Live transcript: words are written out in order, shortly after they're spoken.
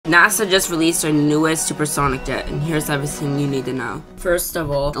NASA just released their newest supersonic jet, and here's everything you need to know. First of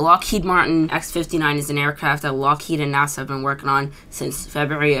all, the Lockheed Martin X-59 is an aircraft that Lockheed and NASA have been working on since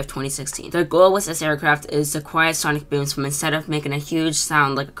February of 2016. Their goal with this aircraft is to quiet sonic booms from, instead of making a huge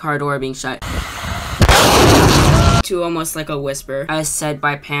sound like a car door being shut, to almost like a whisper, as said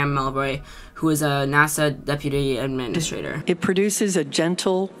by Pam Melroy, who is a NASA deputy administrator. It produces a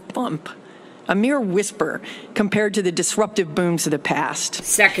gentle bump, a mere whisper compared to the disruptive booms of the past.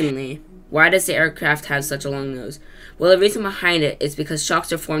 Secondly, why does the aircraft have such a long nose? Well, the reason behind it is because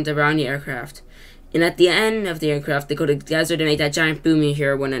shocks are formed around the aircraft. And at the end of the aircraft, they go together to make that giant boom you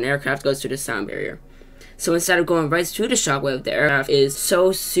hear when an aircraft goes through the sound barrier. So instead of going right through the shockwave, the aircraft is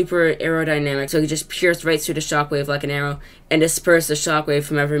so super aerodynamic, so it just pierces right through the shockwave like an arrow and disperse the shockwave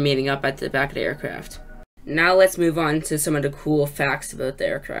from ever meeting up at the back of the aircraft. Now let's move on to some of the cool facts about the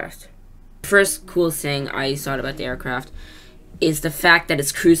aircraft. The first cool thing I thought about the aircraft is the fact that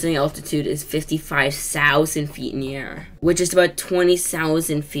its cruising altitude is 55,000 feet in the air, which is about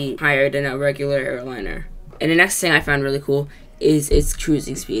 20,000 feet higher than a regular airliner. And the next thing I found really cool is its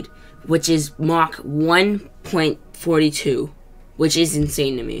cruising speed, which is Mach 1.42, which is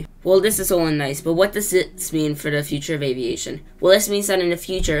insane to me. Well, this is all nice, but what does this mean for the future of aviation? Well, this means that in the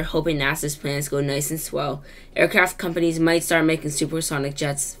future, hoping NASA's plans go nice and swell, aircraft companies might start making supersonic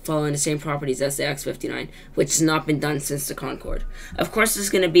jets following the same properties as the X-59, which has not been done since the Concorde. Of course, there's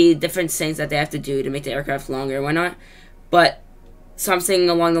going to be different things that they have to do to make the aircraft longer and whatnot, but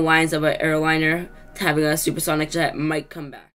something along the lines of an airliner having a supersonic jet might come back.